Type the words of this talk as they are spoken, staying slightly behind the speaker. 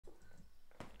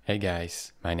Hey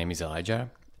guys, my name is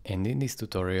Elijah, and in this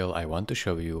tutorial I want to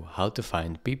show you how to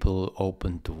find people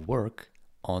open to work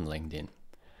on LinkedIn.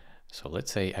 So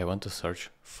let's say I want to search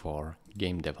for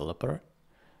game developer.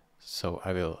 So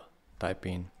I will type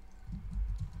in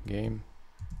game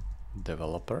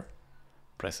developer,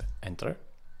 press enter.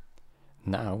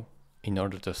 Now, in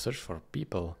order to search for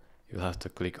people, you'll have to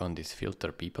click on this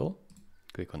filter people,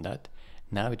 click on that.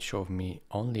 Now it shows me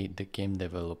only the game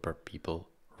developer people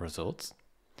results.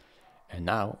 And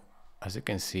now, as you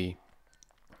can see,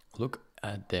 look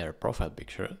at their profile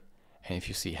picture. And if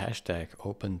you see hashtag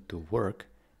open to work,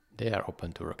 they are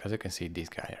open to work. As you can see, this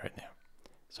guy right now.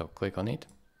 So click on it.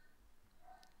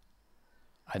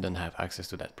 I don't have access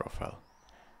to that profile.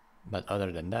 But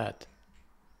other than that,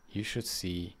 you should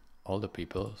see all the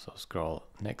people. So scroll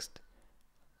next,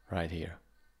 right here,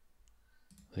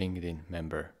 LinkedIn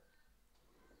member.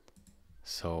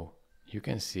 So you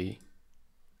can see,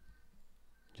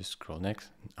 just scroll next,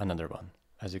 another one.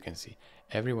 As you can see,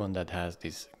 everyone that has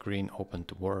this green open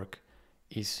to work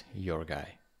is your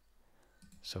guy.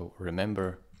 So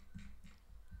remember,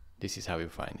 this is how you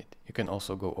find it. You can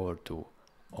also go over to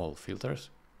all filters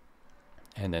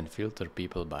and then filter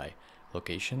people by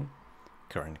location,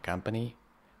 current company,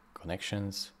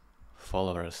 connections,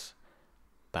 followers,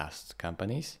 past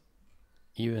companies,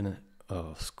 even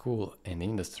school and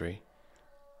industry,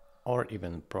 or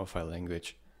even profile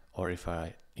language, or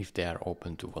if they are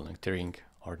open to volunteering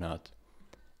or not,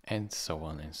 and so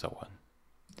on and so on.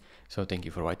 So thank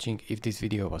you for watching. If this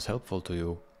video was helpful to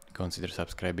you, consider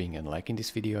subscribing and liking this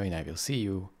video, and I will see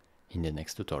you in the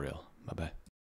next tutorial. Bye bye.